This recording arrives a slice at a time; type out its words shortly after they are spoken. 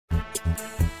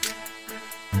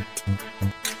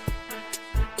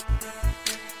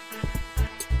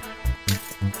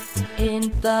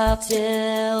In the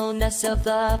stillness of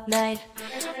the night,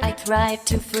 I tried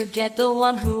to forget the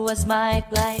one who was my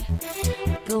light,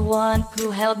 the one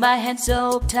who held my hand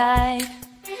so tight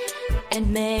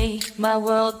and made my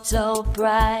world so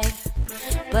bright.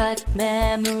 But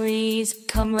memories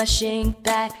come rushing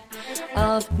back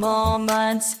of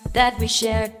moments that we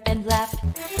shared and laughed,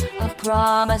 of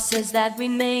promises that we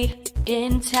made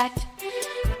intact,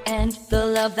 and the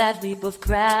love that we both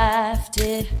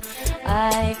crafted.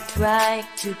 I tried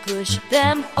to push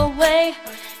them away,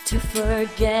 to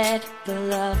forget the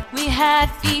love we had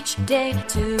each day,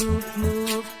 to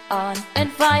move on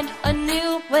and find a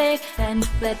new way, and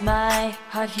let my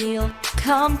heart heal,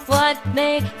 come what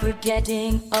may.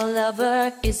 Forgetting a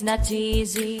lover is not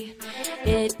easy.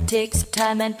 It takes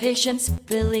time and patience,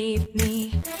 believe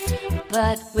me.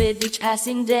 But with each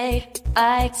passing day,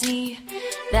 I see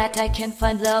that I can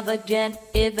find love again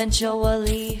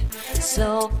eventually.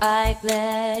 So I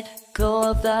let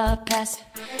go of the past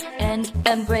and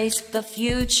embrace the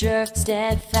future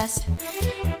steadfast.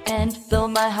 And though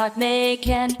my heart may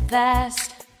can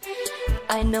fast,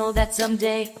 I know that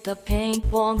someday the pain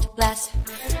won't last.